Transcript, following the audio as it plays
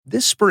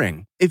This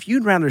spring, if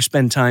you'd rather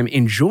spend time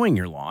enjoying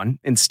your lawn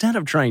instead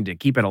of trying to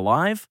keep it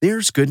alive,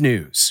 there's good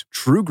news.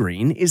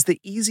 TruGreen is the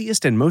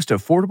easiest and most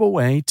affordable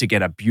way to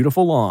get a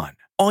beautiful lawn.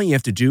 All you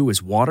have to do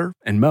is water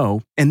and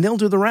mow, and they'll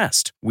do the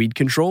rest. Weed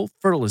control,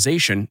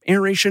 fertilization,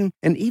 aeration,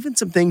 and even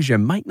some things you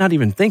might not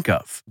even think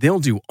of. They'll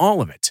do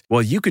all of it,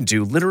 while you can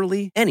do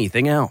literally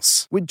anything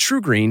else. With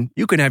TruGreen,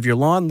 you can have your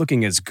lawn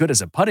looking as good as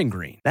a putting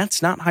green.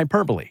 That's not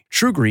hyperbole.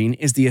 TruGreen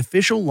is the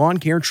official lawn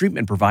care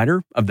treatment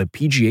provider of the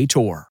PGA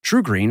Tour.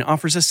 TruGreen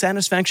offers a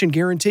satisfaction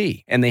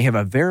guarantee, and they have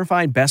a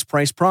verified best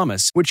price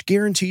promise, which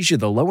guarantees you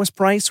the lowest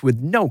price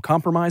with no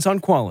compromise on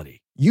quality.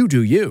 You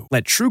do you.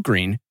 Let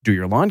TruGreen do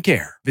your lawn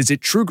care. Visit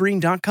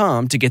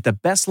TruGreen.com to get the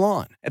best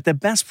lawn at the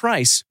best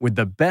price with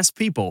the best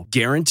people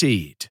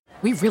guaranteed.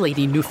 We really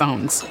need new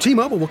phones.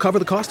 T-Mobile will cover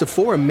the cost of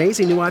 4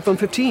 amazing new iPhone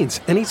 15s,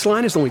 and each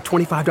line is only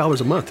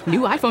 $25 a month.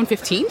 New iPhone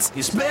 15s?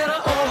 It's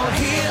better over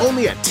here.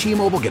 Only at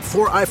T-Mobile, get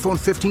 4 iPhone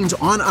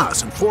 15s on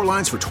us and 4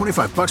 lines for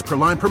 $25 per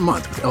line per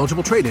month with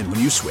eligible trade-in when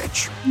you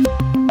switch.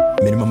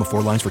 Minimum of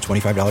 4 lines for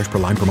 $25 per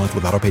line per month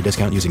with autopay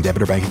discount using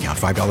debit or bank account.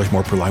 $5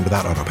 more per line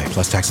without autopay,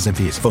 plus taxes and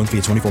fees. Phone fee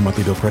at 24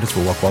 monthly bill credits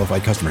for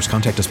well-qualified customers.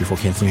 Contact us before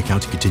canceling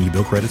account to continue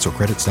bill credits or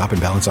credit stop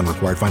and balance on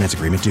required finance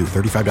agreement due.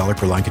 $35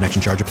 per line connection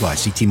charge applies.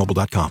 See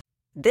T-Mobile.com.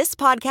 This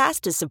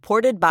podcast is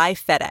supported by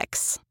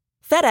FedEx.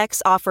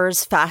 FedEx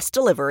offers fast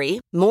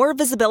delivery, more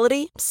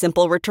visibility,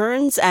 simple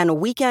returns, and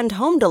weekend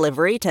home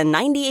delivery to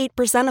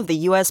 98% of the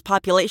U.S.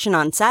 population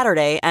on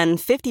Saturday and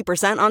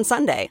 50% on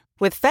Sunday.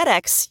 With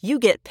FedEx, you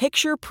get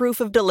picture proof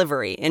of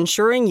delivery,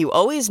 ensuring you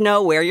always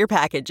know where your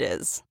package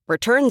is.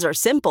 Returns are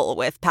simple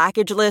with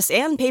packageless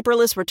and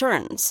paperless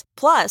returns.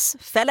 Plus,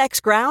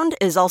 FedEx Ground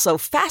is also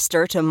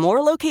faster to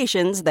more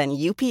locations than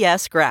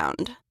UPS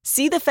Ground.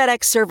 See the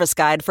FedEx service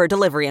guide for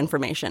delivery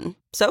information.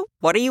 So,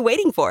 what are you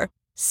waiting for?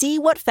 See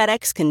what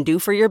FedEx can do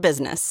for your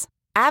business.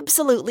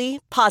 Absolutely,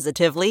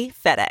 positively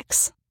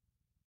FedEx.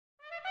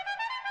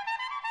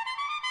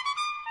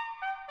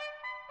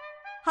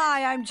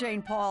 Hi, I'm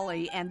Jane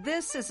Pauley, and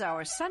this is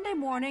our Sunday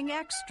Morning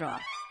Extra,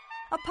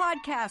 a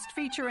podcast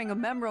featuring a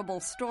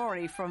memorable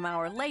story from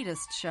our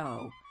latest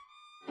show.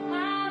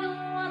 I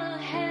don't wanna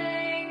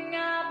hang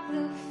up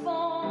the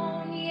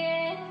phone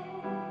yet.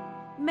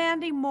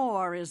 Mandy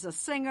Moore is a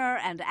singer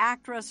and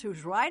actress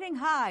who's riding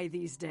high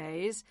these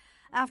days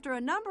after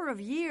a number of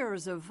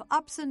years of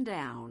ups and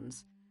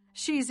downs.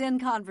 She's in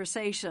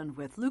conversation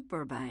with Luke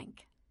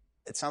Burbank.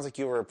 It sounds like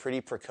you were a pretty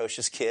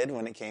precocious kid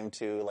when it came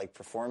to like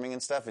performing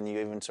and stuff, and you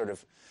even sort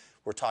of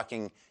were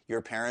talking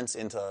your parents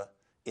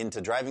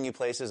into driving you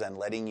places and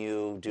letting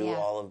you do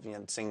all of,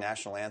 sing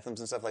national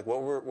anthems and stuff. Like,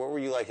 what were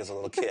you like as a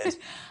little kid?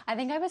 I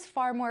think I was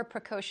far more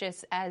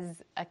precocious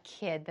as a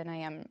kid than I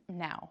am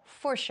now,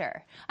 for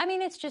sure. I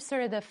mean, it's just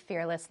sort of the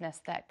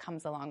fearlessness that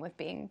comes along with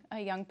being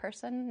a young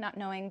person, not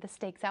knowing the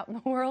stakes out in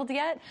the world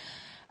yet.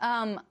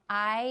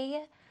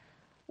 I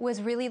was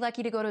really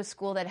lucky to go to a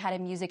school that had a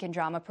music and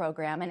drama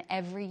program, and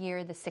every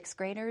year the 6th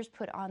graders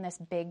put on this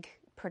big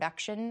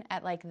production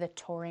at like the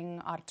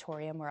touring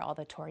auditorium where all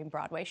the touring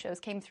Broadway shows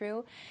came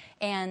through.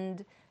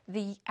 And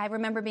I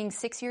remember being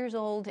 6 years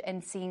old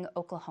and seeing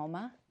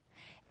Oklahoma.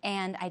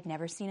 And I'd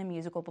never seen a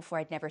musical before.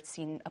 I'd never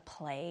seen a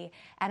play.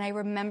 And I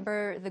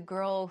remember the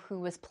girl who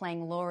was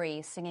playing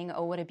Laurie singing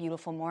 "Oh, What a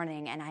Beautiful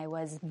Morning," and I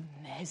was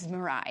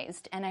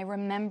mesmerized. And I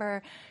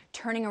remember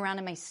turning around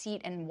in my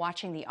seat and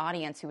watching the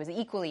audience who was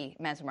equally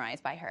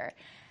mesmerized by her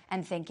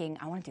and thinking,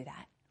 I want to do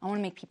that. I want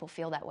to make people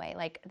feel that way.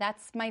 Like,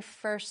 that's my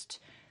first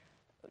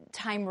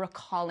time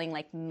recalling,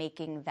 like,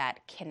 making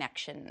that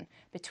connection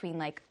between,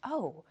 like,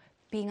 oh,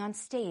 being on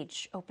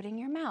stage, opening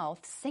your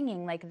mouth,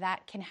 singing, like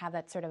that can have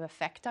that sort of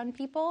effect on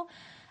people.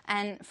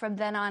 And from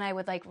then on, I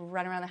would like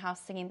run around the house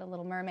singing The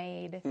Little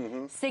Mermaid,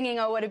 singing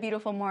 "Oh, What a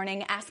Beautiful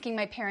Morning," asking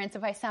my parents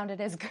if I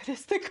sounded as good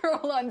as the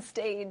girl on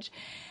stage.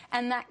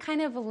 And that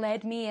kind of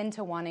led me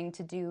into wanting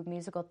to do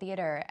musical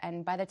theater.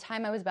 And by the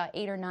time I was about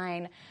 8 or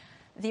 9,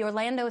 the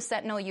Orlando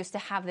Sentinel used to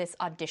have this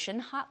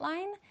audition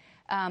hotline.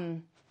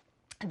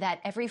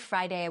 That every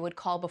Friday I would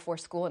call before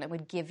school, and it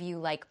would give you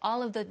like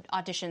all of the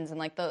auditions and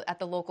like at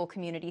the local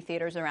community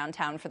theaters around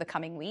town for the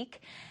coming week.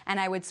 And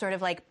I would sort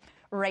of like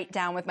write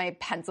down with my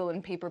pencil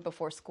and paper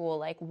before school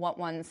like what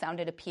ones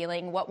sounded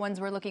appealing, what ones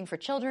were looking for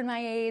children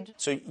my age.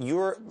 So you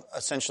were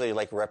essentially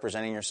like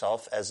representing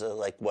yourself as a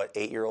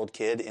 8-year-old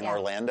kid in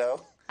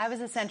Orlando? I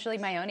was essentially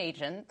my own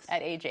agent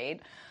at age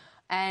 8.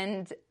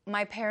 And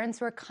my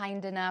parents were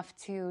kind enough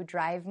to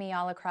drive me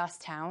all across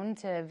town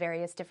to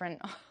various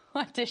different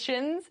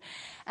auditions.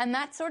 And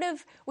that sort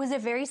of was a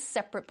very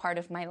separate part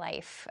of my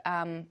life.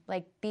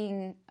 Like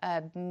being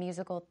a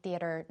musical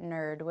theater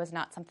nerd was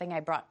not something I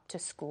brought to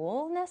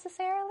school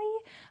necessarily.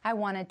 I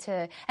wanted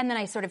to, and then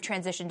I sort of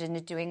transitioned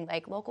into doing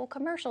like local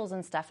commercials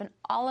and stuff. And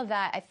all of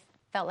that, I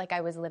felt like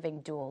I was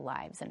living dual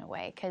lives in a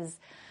way, because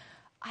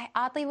I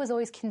oddly was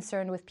always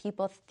concerned with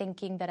people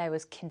thinking that I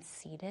was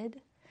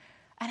conceited.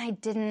 And I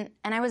didn't,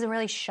 and I was a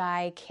really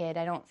shy kid.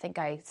 I don't think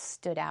I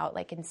stood out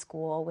like in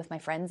school with my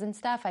friends and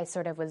stuff. I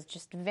sort of was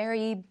just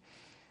very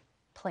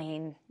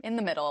plain in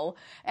the middle,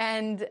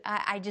 and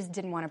I just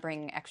didn't want to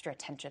bring extra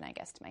attention, I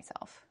guess, to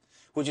myself.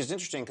 Which is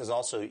interesting because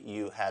also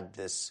you had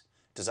this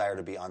desire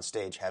to be on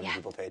stage, having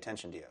people pay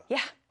attention to you.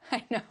 Yeah,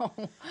 I know.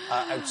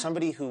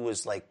 Somebody who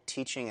was like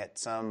teaching at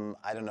some,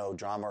 I don't know,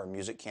 drama or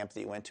music camp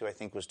that you went to, I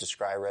think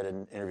I read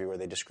an interview where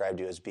they described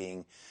you as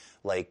being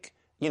like,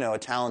 you know, a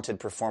talented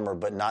performer,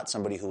 but not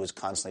somebody who was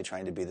constantly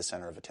trying to be the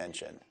center of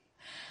attention.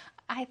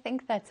 I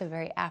think that's a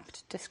very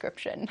apt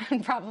description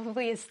and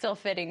probably is still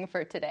fitting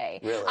for today.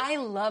 Really? I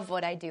love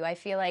what I do. I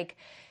feel like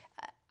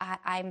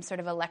I'm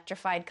sort of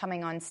electrified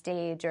coming on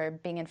stage or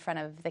being in front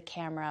of the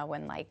camera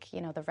when, like,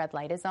 you know, the red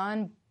light is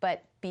on.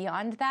 But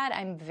beyond that,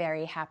 I'm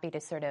very happy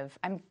to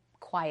I'm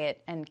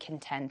quiet and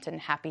content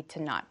and happy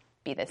to not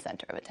be the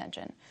center of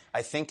attention.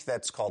 I think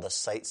that's called a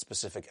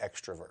site-specific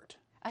extrovert.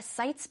 A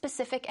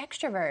site-specific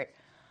extrovert.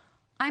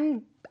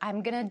 I'm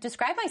going to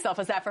describe myself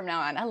as that from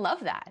now on. I love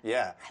that.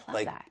 Yeah. I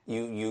love that.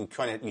 You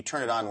turn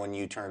it on when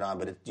you turn it on,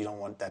 but you don't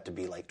want that to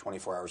be like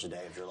 24 hours a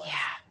day of your life.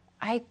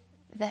 Yeah.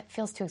 That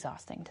feels too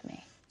exhausting to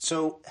me.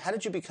 So how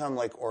did you become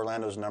like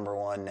Orlando's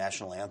 #1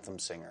 national anthem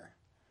singer?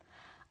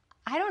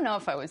 I don't know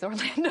if I was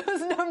Orlando's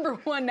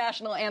 #1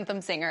 national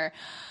anthem singer.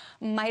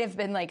 Might have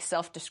been like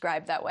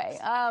self-described that way.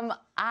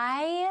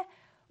 I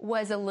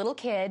was a little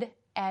kid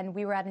and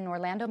we were at an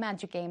Orlando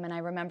Magic game, and I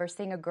remember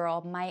seeing a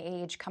girl my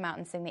age come out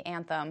and sing the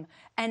anthem.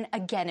 And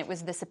again, it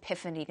was this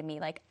epiphany to me.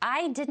 Like,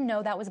 I didn't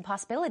know that was a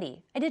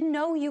possibility. I didn't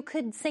know you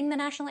could sing the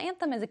national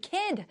anthem as a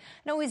kid.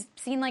 I'd always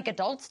seen like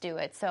adults do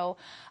it. So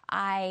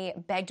I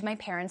begged my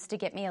parents to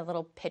get me a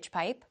little pitch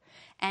pipe,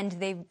 and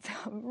they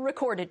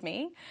recorded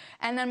me.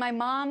 And then my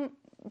mom,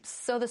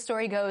 so the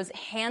story goes,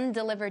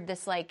 hand-delivered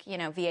this, like, you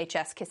know,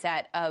 VHS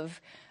cassette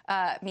of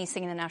me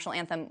singing the national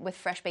anthem with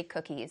fresh-baked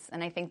cookies.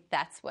 And I think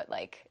that's what,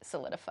 like,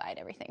 solidified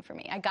everything for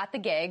me. I got the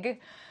gig.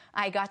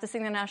 I got to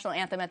sing the national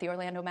anthem at the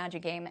Orlando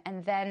Magic game.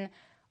 And then,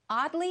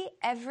 oddly,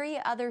 every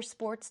other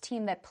sports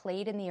team that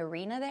played in the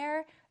arena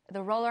there,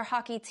 the roller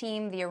hockey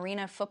team, the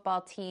arena football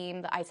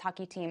team, the ice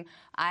hockey team,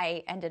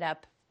 I ended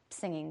up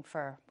singing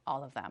for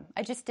all of them.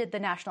 I just did the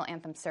national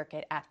anthem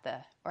circuit at the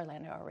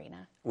Orlando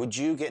Arena. Would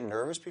you get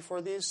nervous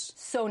before these?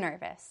 So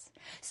nervous.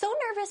 So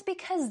nervous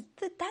because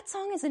that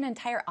song is an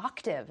entire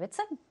octave. It's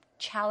a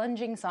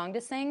challenging song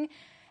to sing,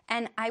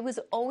 and I was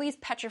always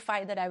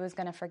petrified that I was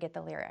going to forget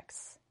the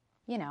lyrics.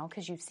 You know,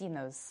 because you've seen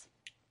those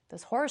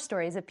horror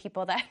stories of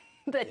people that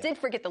did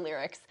forget the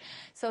lyrics.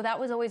 So that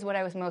was always what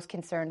I was most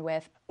concerned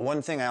with.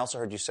 One thing I also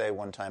heard you say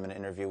one time in an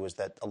interview was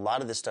that a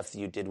lot of the stuff that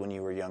you did when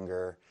you were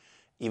younger,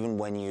 even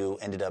when you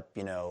ended up,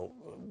 you know,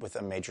 with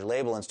a major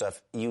label and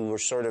stuff, you were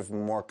sort of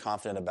more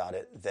confident about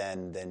it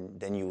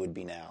than you would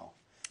be now.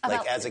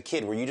 Like, as a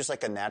kid, were you just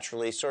like a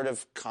naturally sort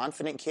of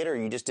confident kid, or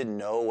you just didn't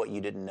know what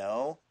you didn't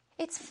know?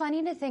 It's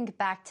funny to think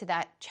back to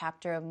that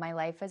chapter of my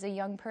life as a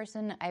young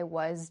person. I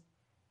was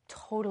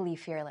totally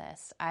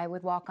fearless. I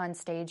would walk on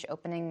stage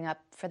opening up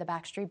for the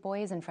Backstreet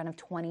Boys in front of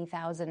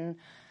 20,000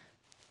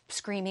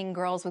 screaming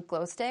girls with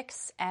glow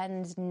sticks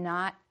and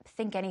not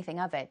think anything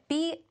of it.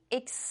 Be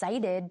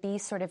excited, be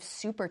sort of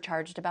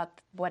supercharged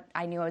about what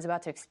I knew I was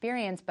about to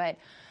experience, but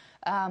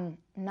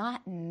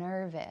not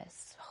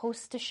nervous.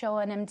 Host a show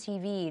on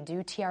MTV,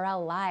 do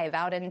TRL Live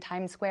out in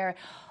Times Square,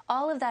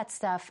 all of that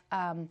stuff.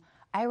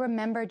 I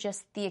remember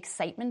just the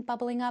excitement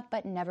bubbling up,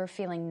 but never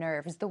feeling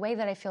nerves, the way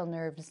that I feel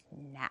nerves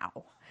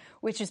now,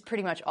 which is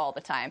pretty much all the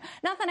time.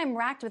 Not that I'm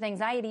racked with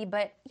anxiety,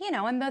 but, you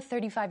know, I'm a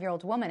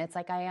 35-year-old woman. It's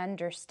like I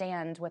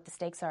understand what the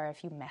stakes are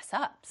if you mess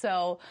up.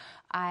 So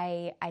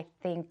I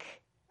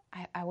think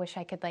I wish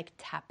I could, like,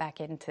 tap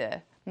back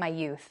into my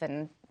youth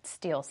and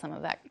steal some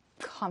of that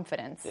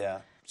confidence. Yeah.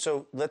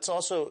 So let's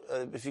also,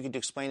 if you could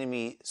explain to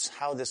me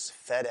how this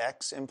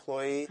FedEx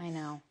employee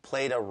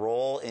played a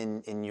role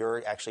in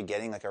your actually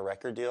getting like a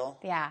record deal.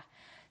 Yeah.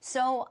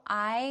 So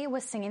I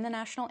was singing the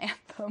national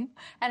anthem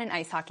at an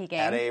ice hockey game.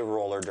 At a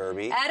roller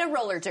derby. At a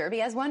roller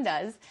derby, as one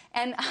does.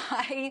 And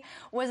I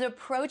was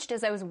approached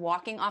as I was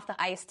walking off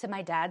the ice to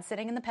my dad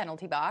sitting in the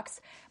penalty box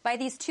by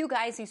these two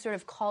guys who sort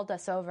of called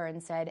us over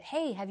and said,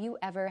 hey, have you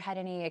ever had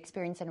any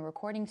experience in a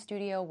recording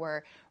studio?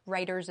 We're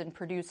writers and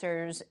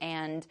producers,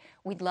 and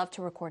we'd love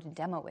to record a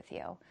demo with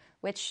you,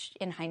 which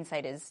in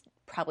hindsight is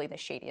probably the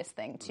shadiest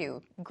thing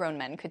two grown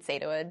men could say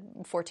to a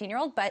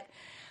 14-year-old. But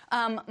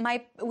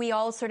we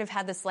all sort of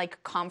had this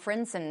like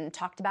conference and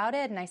talked about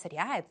it, and I said,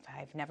 yeah,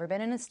 I've never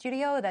been in a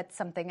studio. That's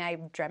something I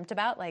dreamt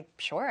about. Like,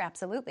 sure,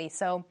 absolutely.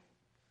 So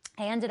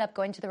I ended up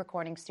going to the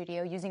recording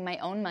studio using my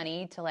own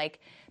money to like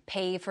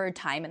pay for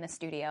time in the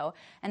studio.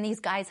 And these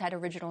guys had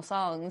original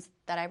songs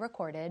that I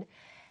recorded.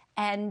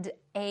 And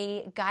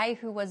a guy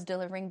who was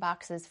delivering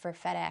boxes for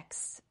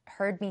FedEx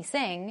heard me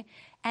sing,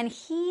 and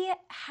he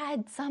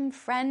had some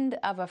friend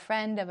of a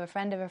friend of a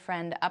friend of a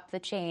friend up the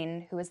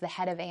chain who was the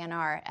head of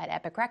A&R at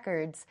Epic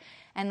Records,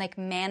 and like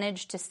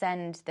managed to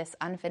send this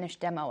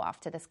unfinished demo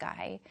off to this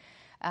guy.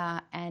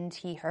 And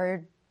he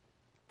heard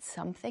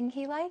something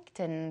he liked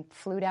and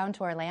flew down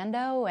to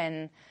Orlando.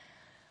 And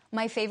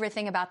my favorite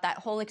thing about that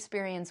whole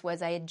experience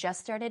was I had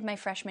just started my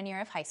freshman year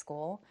of high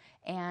school,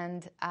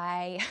 and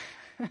I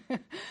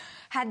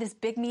had this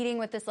big meeting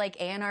with this like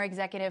A&R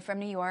executive from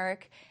New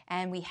York,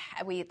 and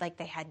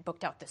they had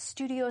booked out the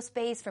studio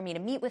space for me to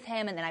meet with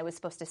him, and then I was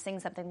supposed to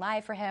sing something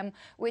live for him,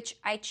 which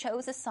I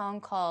chose a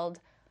song called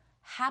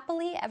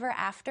Happily Ever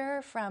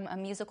After from a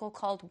musical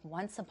called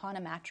Once Upon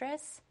a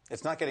Mattress.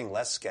 It's not getting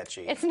less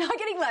sketchy. It's not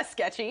getting less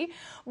sketchy,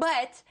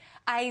 but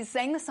I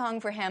sang the song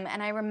for him,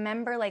 and I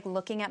remember like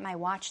looking at my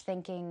watch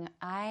thinking,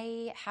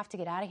 I have to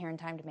get out of here in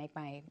time to make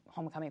my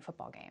homecoming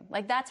football game.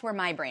 Like that's where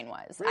my brain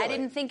was. Really? I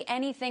didn't think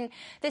anything,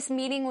 this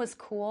meeting was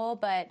cool,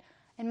 but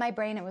in my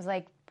brain it was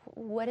like,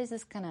 what is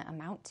this gonna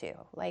amount to?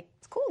 Like,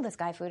 it's cool this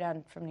guy flew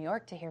down from New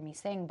York to hear me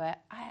sing,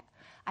 but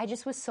I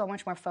just was so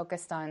much more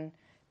focused on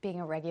being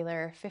a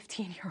regular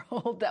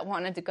 15-year-old that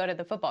wanted to go to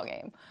the football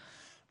game.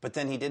 But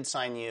then he did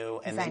sign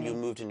you, and then you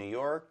moved to New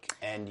York,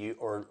 and you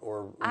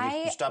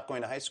stopped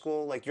going to high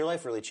school. Like your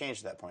life really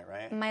changed at that point,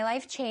 right? My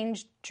life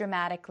changed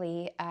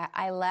dramatically.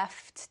 I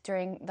left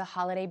during the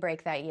holiday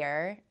break that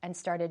year and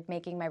started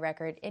making my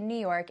record in New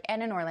York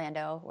and in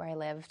Orlando, where I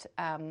lived,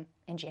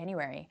 in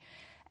January.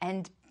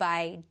 And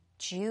by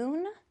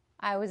June,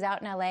 I was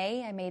out in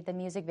LA. I made the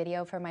music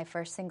video for my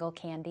first single,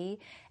 Candy,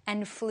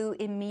 and flew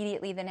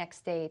immediately the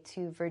next day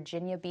to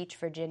Virginia Beach,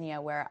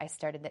 Virginia, where I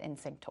started the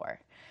NSYNC tour.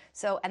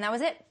 So, and that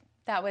was it.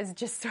 That was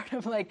just sort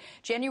of like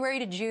January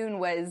to June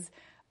was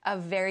a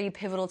very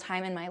pivotal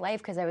time in my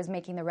life because I was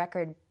making the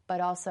record, but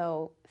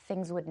also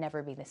things would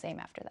never be the same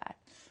after that.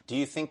 Do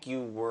you think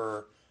you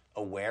were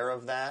aware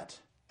of that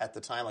at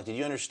the time? Like, did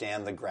you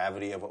understand the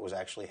gravity of what was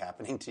actually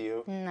happening to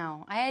you?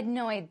 No, I had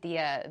no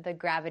idea the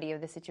gravity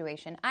of the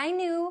situation. I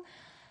knew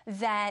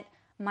that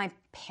my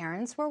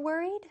parents were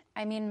worried.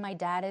 I mean, my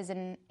dad is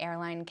an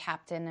airline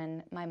captain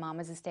and my mom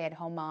is a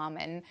stay-at-home mom,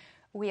 and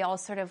we all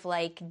sort of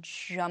like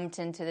jumped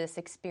into this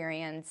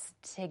experience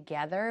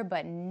together,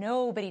 but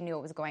nobody knew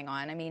what was going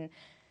on. I mean,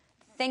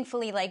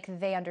 thankfully, like,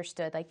 they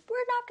understood, like,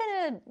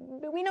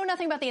 we know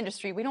nothing about the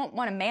industry. We don't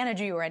want to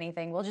manage you or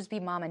anything. We'll just be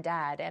mom and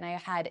dad. And I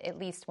had at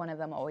least one of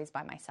them always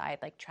by my side,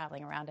 like,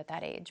 traveling around at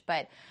that age.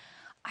 But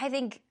I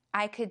think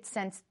I could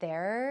sense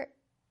their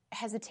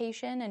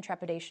hesitation and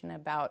trepidation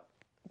about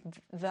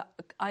the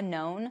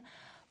unknown.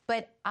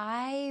 But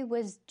I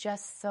was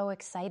just so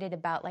excited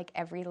about, like,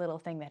 every little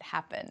thing that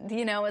happened.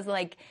 You know, it was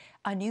like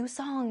a new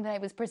song that I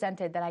was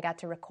presented that I got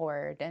to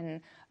record,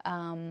 and,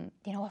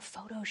 you know, a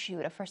photo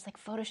shoot, a first, like,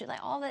 photo shoot,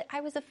 like, all that. I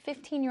was a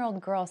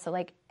 15-year-old girl, so,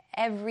 like,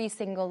 every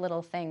single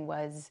little thing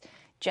was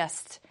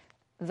just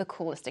the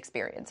coolest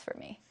experience for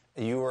me.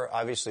 You were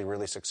obviously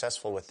really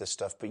successful with this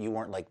stuff, but you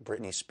weren't like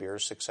Britney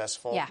Spears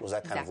successful. Yeah, was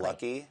that kind of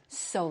lucky?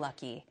 So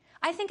lucky.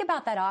 I think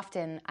about that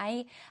often.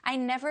 I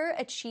never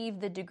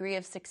achieved the degree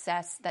of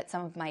success that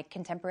some of my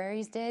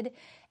contemporaries did,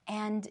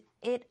 and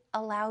it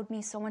allowed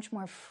me so much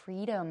more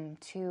freedom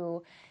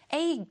to,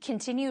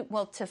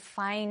 to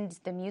find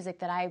the music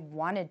that I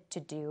wanted to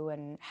do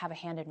and have a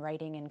hand in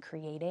writing and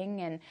creating,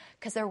 and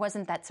because there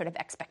wasn't that sort of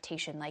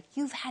expectation, like,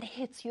 you've had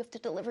hits, you have to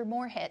deliver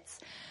more hits.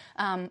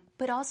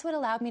 But also it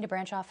allowed me to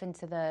branch off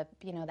into the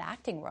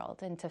acting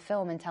world, into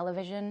film and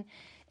television,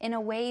 in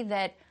a way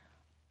that,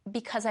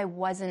 because I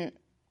wasn't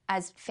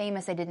as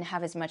famous, I didn't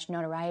have as much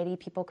notoriety,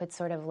 people could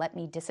sort of let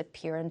me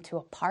disappear into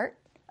a part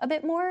a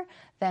bit more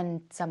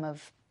than some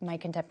of my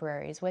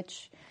contemporaries,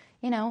 which,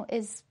 you know,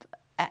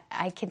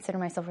 I consider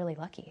myself really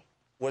lucky.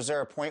 Was there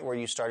a point where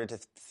you started to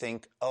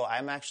think, oh,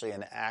 I'm actually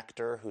an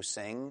actor who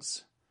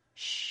sings?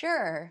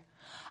 Sure.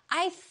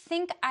 I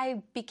think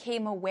I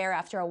became aware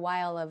after a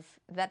while of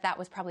that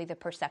was probably the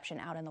perception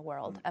out in the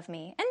world of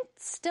me, and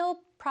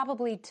still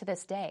probably to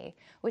this day,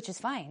 which is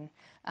fine.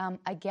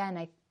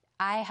 Again,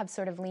 I have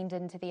sort of leaned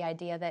into the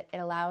idea that it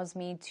allows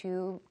me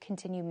to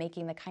continue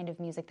making the kind of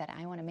music that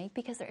I want to make,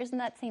 because there isn't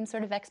that same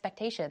sort of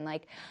expectation.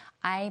 Like,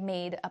 I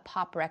made a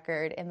pop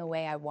record in the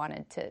way I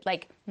wanted to,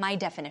 like, my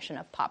definition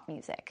of pop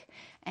music.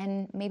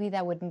 And maybe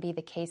that wouldn't be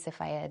the case if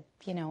I had,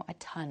 you know, a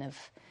ton of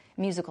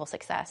musical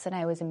success and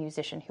I was a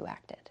musician who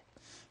acted.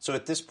 So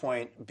at this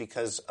point,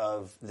 because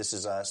of This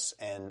Is Us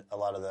and a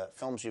lot of the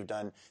films you've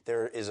done,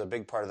 there is a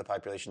big part of the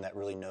population that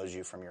really knows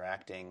you from your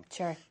acting.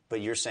 Sure.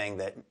 But you're saying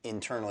that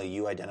internally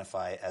you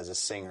identify as a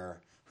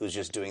singer who's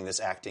just doing this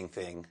acting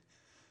thing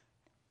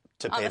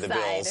to pay the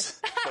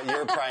bills. But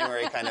you're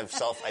primary kind of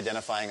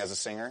self-identifying as a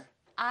singer?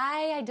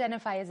 I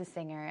identify as a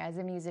singer, as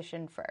a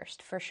musician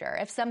first, for sure.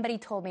 If somebody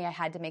told me I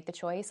had to make the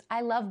choice, I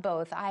love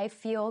both. I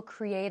feel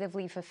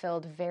creatively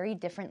fulfilled very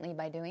differently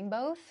by doing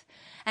both.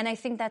 And I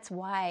think that's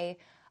why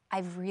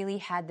I've really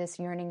had this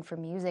yearning for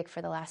music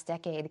for the last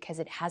decade, because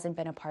it hasn't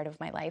been a part of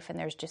my life, and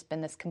there's just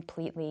been this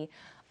completely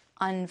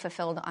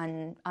unfulfilled,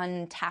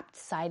 untapped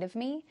side of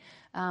me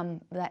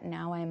that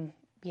now I'm,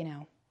 you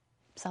know,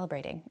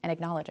 celebrating and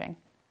acknowledging.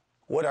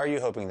 What are you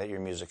hoping that your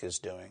music is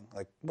doing?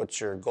 Like, what's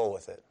your goal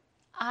with it?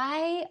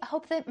 I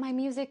hope that my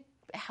music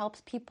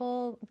helps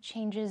people,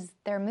 changes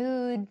their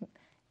mood,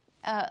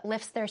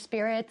 lifts their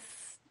spirits,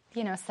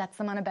 you know, sets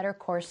them on a better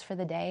course for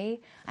the day.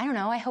 I don't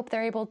know. I hope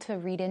they're able to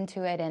read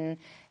into it and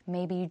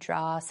maybe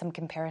draw some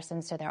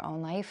comparisons to their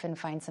own life and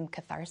find some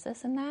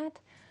catharsis in that.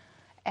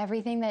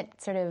 Everything that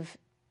sort of,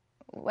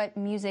 what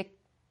music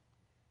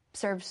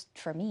serves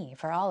for me,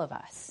 for all of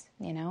us,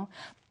 you know?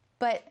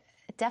 But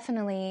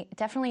definitely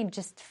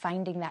just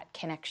finding that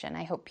connection.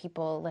 I hope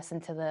people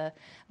listen to the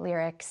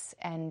lyrics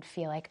and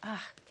feel like,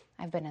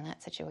 I've been in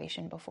that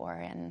situation before,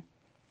 and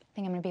I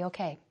think I'm going to be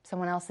okay.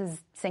 Someone else is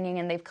singing,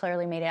 and they've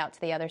clearly made it out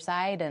to the other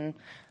side, and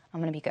I'm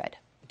going to be good.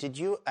 Did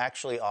you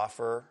actually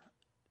offer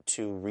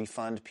to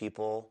refund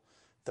people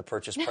the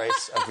purchase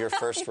price of your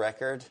first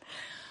record?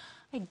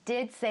 I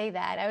did say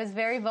that. I was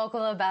very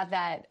vocal about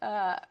that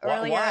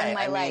earlier in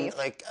my life.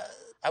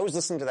 I was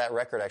listening to that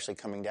record actually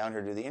coming down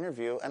here to do the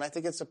interview, and I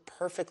think it's a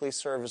perfectly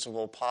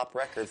serviceable pop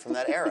record from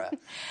that era.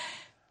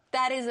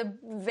 That is a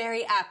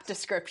very apt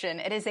description.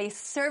 It is a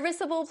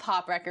serviceable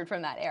pop record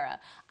from that era.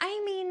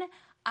 I mean,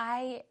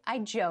 I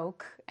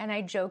joke, and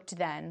I joked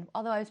then,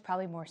 although I was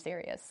probably more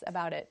serious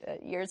about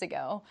it years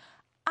ago.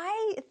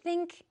 I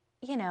think,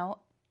 you know,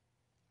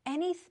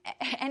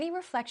 any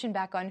reflection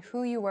back on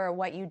who you were,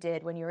 what you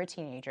did when you were a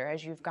teenager,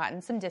 as you've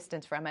gotten some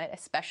distance from it,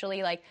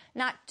 especially like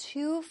not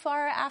too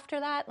far after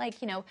that,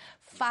 like, you know,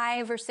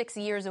 5 or 6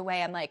 years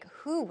away, I'm like,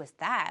 who was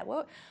that?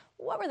 What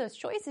were those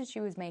choices she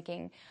was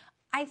making?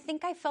 I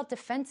think I felt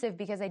defensive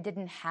because I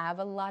didn't have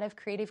a lot of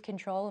creative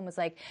control and was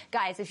like,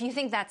 guys, if you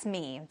think that's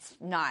me,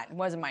 it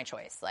wasn't my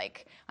choice.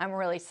 Like, I'm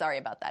really sorry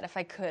about that. If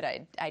I could,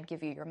 I'd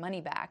give you your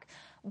money back.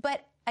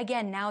 But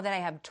again, now that I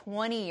have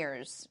 20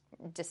 years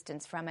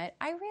distance from it,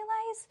 I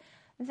realize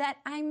that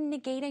I'm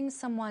negating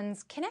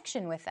someone's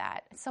connection with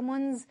that,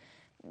 someone's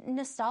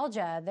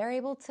nostalgia. They're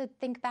able to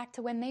think back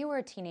to when they were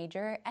a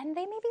teenager, and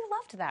they maybe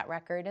loved that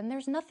record, and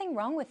there's nothing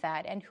wrong with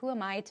that, and who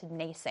am I to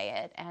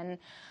naysay it? And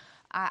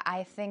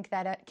I think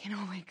that it can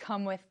only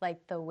come with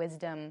like the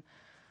wisdom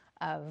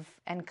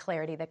and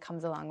clarity that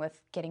comes along with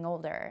getting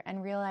older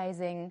and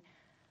realizing,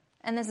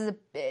 and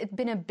it's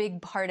been a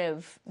big part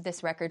of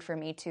this record for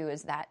me too,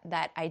 is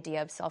that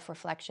idea of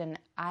self-reflection.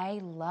 I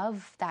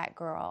love that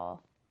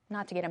girl.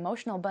 Not to get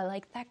emotional, but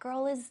like that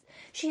girl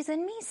she's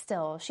in me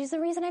still. She's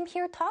the reason I'm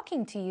here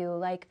talking to you.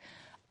 Like,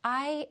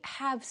 I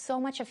have so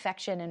much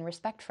affection and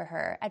respect for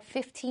her. At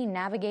 15,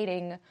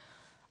 navigating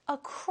a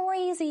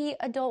crazy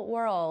adult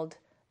world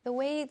the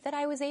way that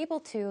I was able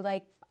to,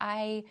 like,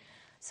 I'm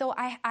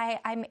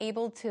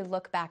able to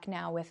look back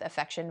now with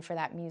affection for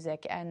that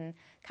music and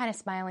kind of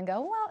smile and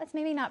go, well, it's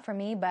maybe not for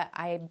me, but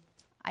I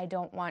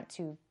don't want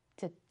to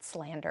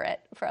slander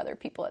it for other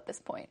people at this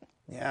point.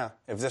 Yeah.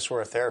 If this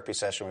were a therapy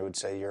session, we would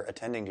say you're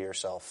attending to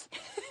yourself,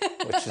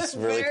 which is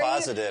really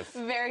positive.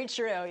 Very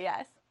true,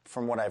 yes.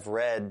 From what I've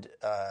read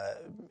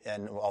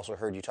and also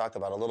heard you talk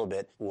about a little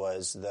bit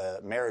was the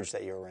marriage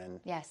that you were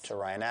in to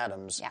Ryan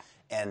Adams,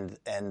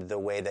 and the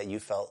way that you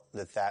felt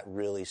that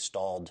really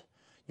stalled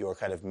your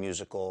kind of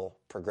musical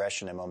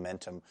progression and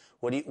momentum.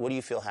 What do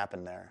you feel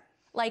happened there?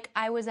 Like,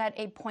 I was at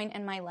a point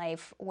in my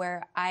life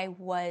where I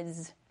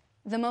was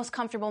the most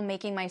comfortable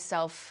making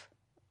myself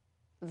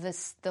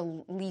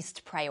the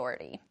least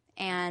priority.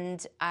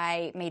 And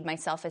I made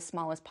myself as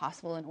small as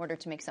possible in order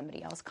to make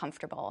somebody else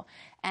comfortable.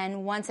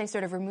 And once I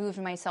sort of removed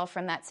myself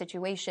from that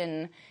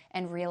situation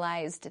and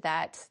realized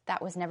that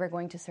that was never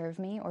going to serve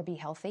me or be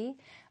healthy,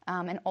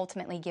 and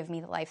ultimately give me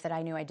the life that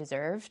I knew I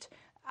deserved,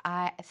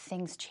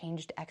 things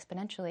changed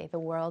exponentially. The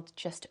world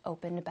just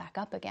opened back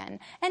up again.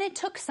 And it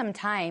took some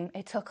time.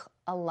 It took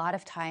a lot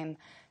of time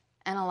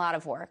and a lot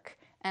of work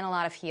and a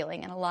lot of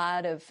healing and a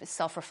lot of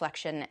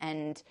self-reflection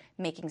and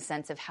making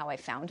sense of how I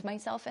found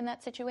myself in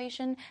that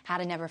situation, how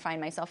to never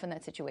find myself in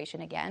that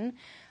situation again.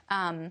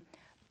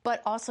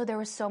 But also there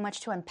was so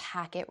much to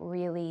unpack. It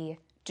really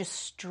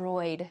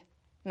destroyed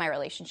my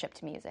relationship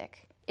to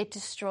music. It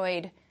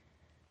destroyed,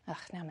 now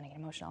I'm gonna get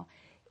emotional.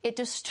 It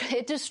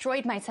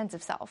destroyed my sense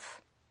of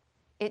self.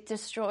 It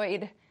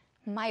destroyed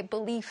my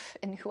belief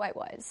in who I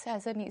was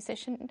as a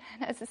musician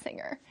and as a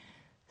singer.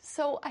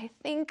 So I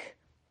think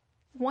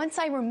once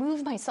I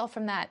removed myself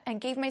from that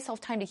and gave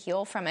myself time to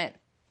heal from it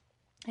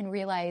and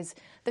realize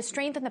the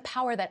strength and the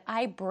power that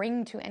I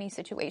bring to any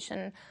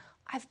situation,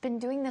 I've been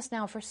doing this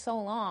now for so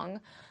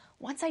long.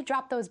 Once I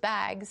dropped those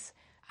bags,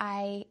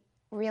 I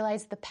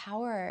realized the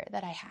power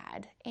that I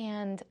had,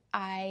 and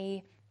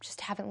I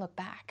just haven't looked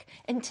back.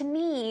 And to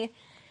me,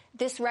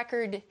 this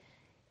record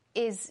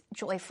is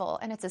joyful,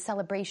 and it's a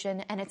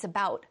celebration, and it's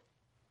about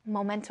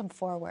momentum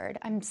forward.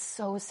 I'm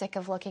so sick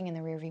of looking in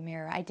the rearview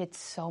mirror. I did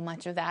so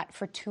much of that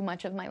for too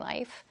much of my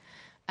life.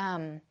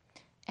 And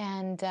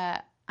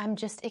I'm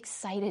just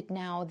excited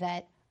now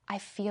that I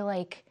feel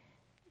like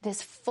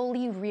this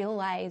fully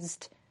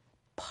realized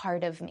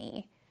part of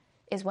me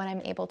is what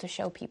I'm able to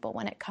show people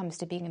when it comes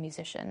to being a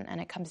musician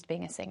and it comes to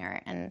being a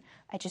singer. And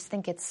I just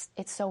think it's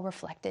so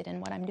reflected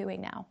in what I'm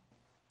doing now.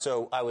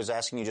 So I was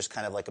asking you just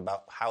kind of like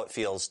about how it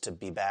feels to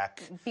be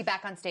back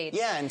on stage.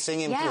 Yeah, and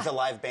singing with a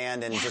live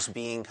band and just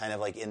being kind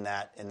of like in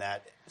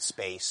that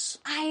space.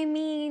 I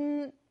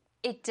mean,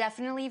 it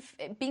definitely,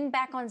 being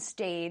back on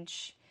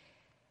stage,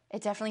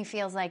 it definitely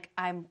feels like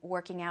I'm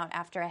working out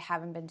after I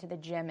haven't been to the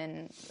gym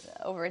in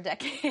over a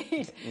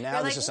decade.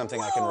 Now this is something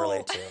I can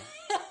relate to.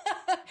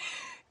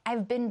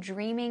 I've been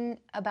dreaming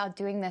about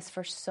doing this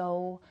for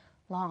so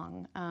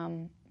long,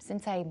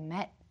 since I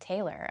met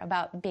Taylor,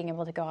 about being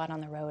able to go out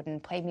on the road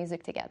and play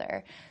music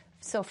together.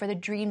 So for the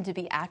dream to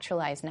be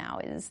actualized now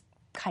is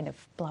kind of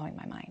blowing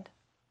my mind.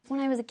 When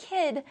I was a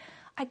kid,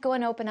 I'd go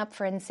and open up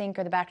for NSYNC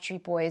or the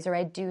Backstreet Boys, or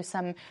I'd do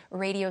some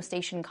radio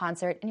station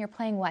concert, and you're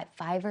playing,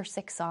 5 or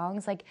 6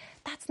 songs? Like,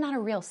 that's not a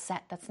real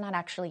set. That's not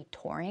actually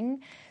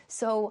touring.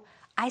 So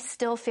I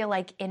still feel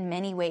like in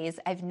many ways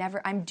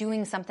I'm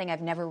doing something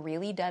I've never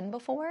really done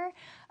before,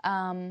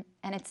 and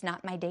it's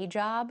not my day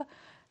job.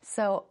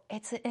 So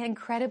it's an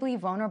incredibly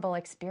vulnerable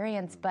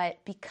experience, but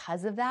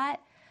because of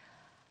that,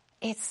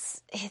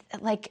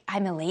 like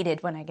I'm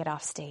elated when I get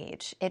off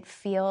stage. I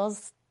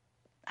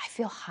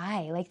feel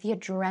high. Like the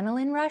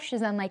adrenaline rush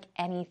is unlike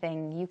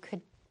anything you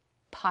could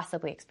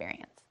possibly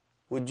experience.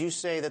 Would you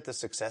say that the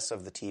success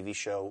of the TV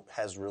show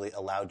has really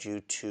allowed you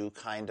to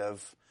kind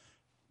of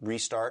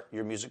restart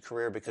your music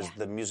career? Because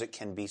the music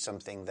can be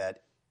something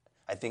that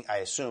I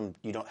assume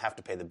you don't have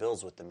to pay the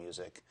bills with the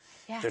music.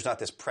 Yeah. There's not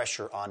this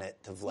pressure on it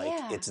of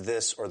it's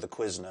this or the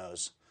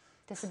Quiznos.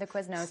 This is the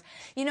Quiznos.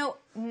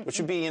 Which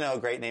would be, a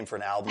great name for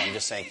an album. I'm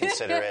just saying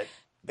consider it.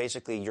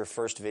 Basically, your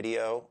first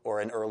video or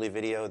an early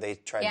video, they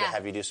tried to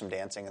have you do some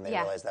dancing, and they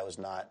realized that was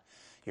not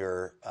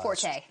your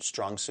forte.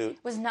 Strong suit.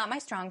 It was not my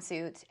strong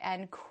suit,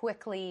 and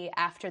quickly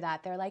after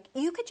that, they're like,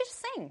 you could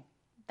just sing.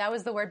 That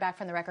was the word back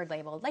from the record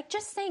label. Like,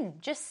 just sing.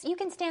 You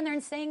can stand there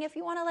and sing. If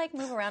you want to,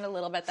 move around a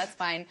little bit, that's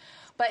fine.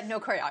 But no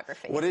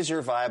choreography. What is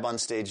your vibe on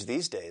stage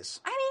these days?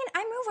 I mean,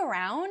 I move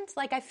around.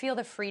 I feel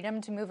the freedom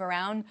to move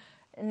around.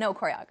 No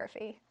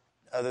choreography.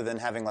 Other than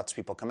having lots of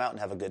people come out and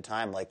have a good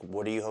time,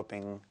 what are you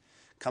hoping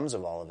comes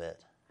of all of it?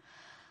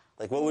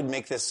 What would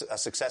make this a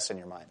success in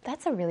your mind?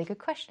 That's a really good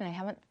question. I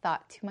haven't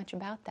thought too much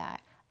about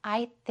that.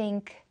 I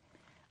think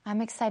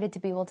I'm excited to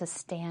be able to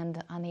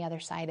stand on the other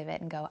side of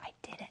it and go, I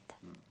did it.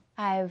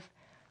 I've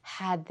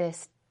had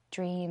this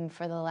dream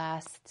for the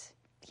last,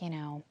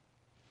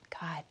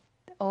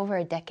 over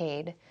a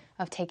decade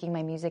of taking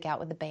my music out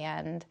with the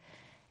band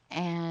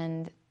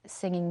and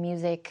singing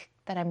music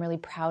that I'm really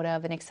proud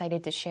of and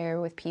excited to share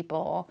with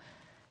people.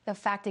 The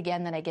fact,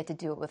 again, that I get to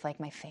do it with,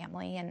 my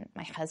family and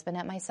my husband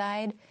at my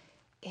side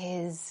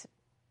is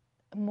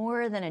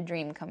more than a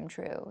dream come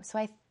true. So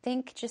I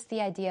think just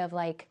the idea of,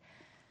 I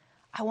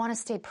want to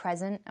stay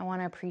present. I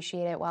want to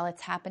appreciate it while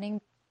it's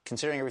happening.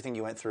 Considering everything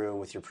you went through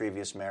with your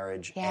previous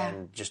marriage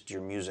and just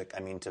your music,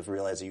 to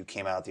realize that you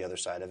came out the other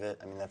side of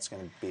it, that's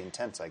going to be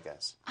intense, I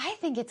guess. I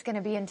think it's going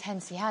to be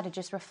intense, to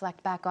just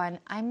reflect back on,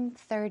 I'm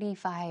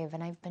 35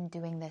 and I've been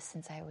doing this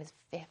since I was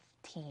 15.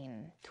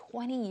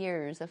 20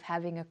 years of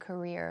having a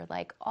career,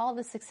 all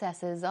the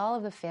successes, all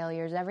of the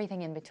failures,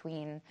 everything in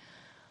between.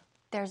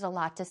 There's a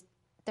lot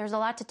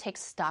to take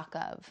stock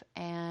of,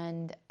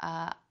 and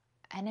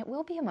it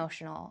will be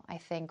emotional, I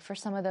think, for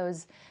some of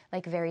those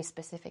very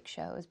specific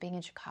shows. Being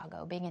in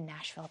Chicago, being in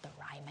Nashville at the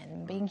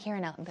Ryman, being here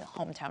in the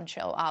hometown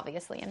show,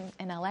 obviously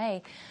in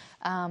LA.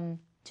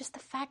 Just the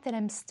fact that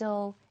I'm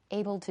still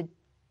able to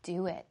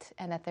do it,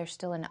 and that there's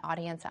still an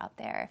audience out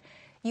there.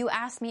 You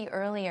asked me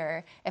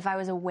earlier if I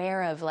was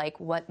aware of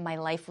what my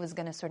life was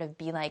going to sort of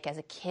be like as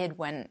a kid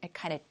when it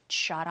kind of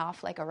shot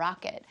off like a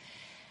rocket.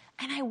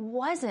 And I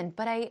wasn't,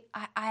 but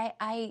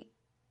I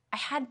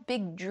had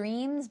big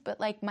dreams, but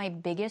my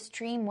biggest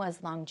dream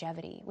was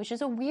longevity, which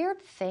is a weird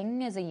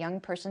thing as a young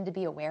person to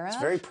be aware of.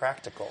 It's very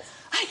practical.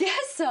 I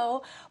guess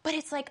so. But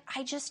it's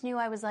I just knew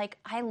I was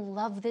I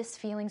love this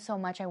feeling so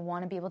much. I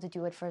want to be able to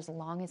do it for as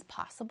long as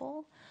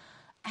possible.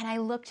 And I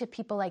looked at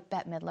people like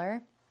Bette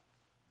Midler.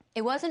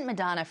 It wasn't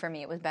Madonna for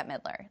me, it was Bette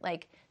Midler.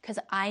 Because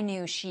I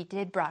knew she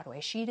did Broadway,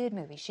 she did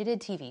movies, she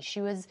did TV, she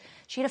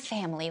had a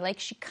family.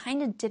 She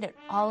kind of did it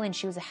all, and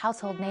she was a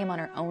household name on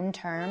her own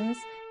terms.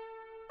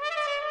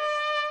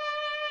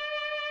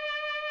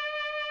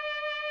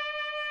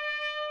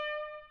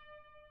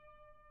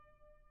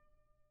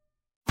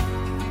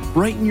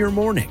 Brighten your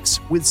mornings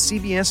with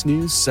CBS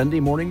News Sunday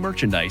morning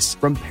merchandise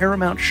from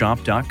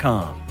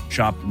ParamountShop.com.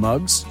 Shop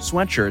mugs,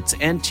 sweatshirts,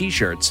 and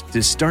t-shirts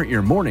to start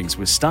your mornings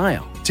with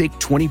style. Take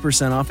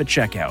 20% off at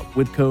checkout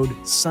with code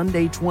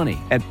SUNDAY20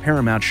 at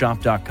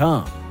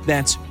ParamountShop.com.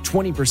 That's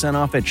 20%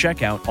 off at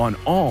checkout on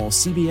all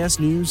CBS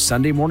News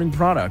Sunday morning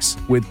products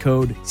with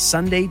code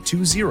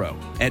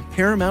SUNDAY20 at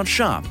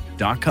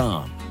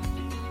ParamountShop.com.